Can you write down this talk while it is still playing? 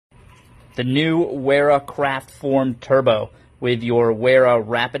the new Wera Kraftform Turbo with your Wera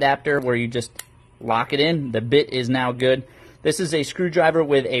wrap adapter where you just lock it in. The bit is now good. This is a screwdriver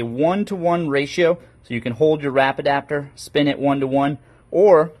with a 1-to-1 ratio, so you can hold your wrap adapter, spin it 1-to-1,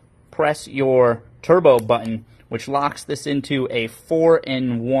 or press your turbo button, which locks this into a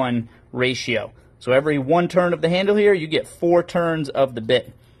 4-in-1 ratio. So every one turn of the handle here, you get 4 turns of the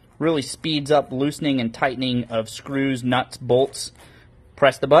bit. Really speeds up loosening and tightening of screws, nuts, bolts.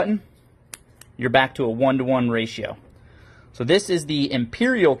 Press the button, you're back to a 1-to-1 ratio. So this is the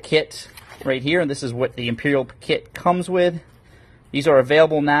Imperial kit right here, and this is what the Imperial kit comes with. These are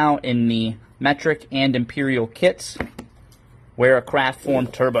available now in the metric and Imperial kits. Wera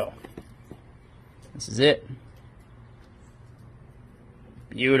Kraftform Turbo. This is it.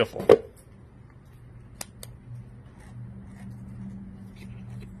 Beautiful.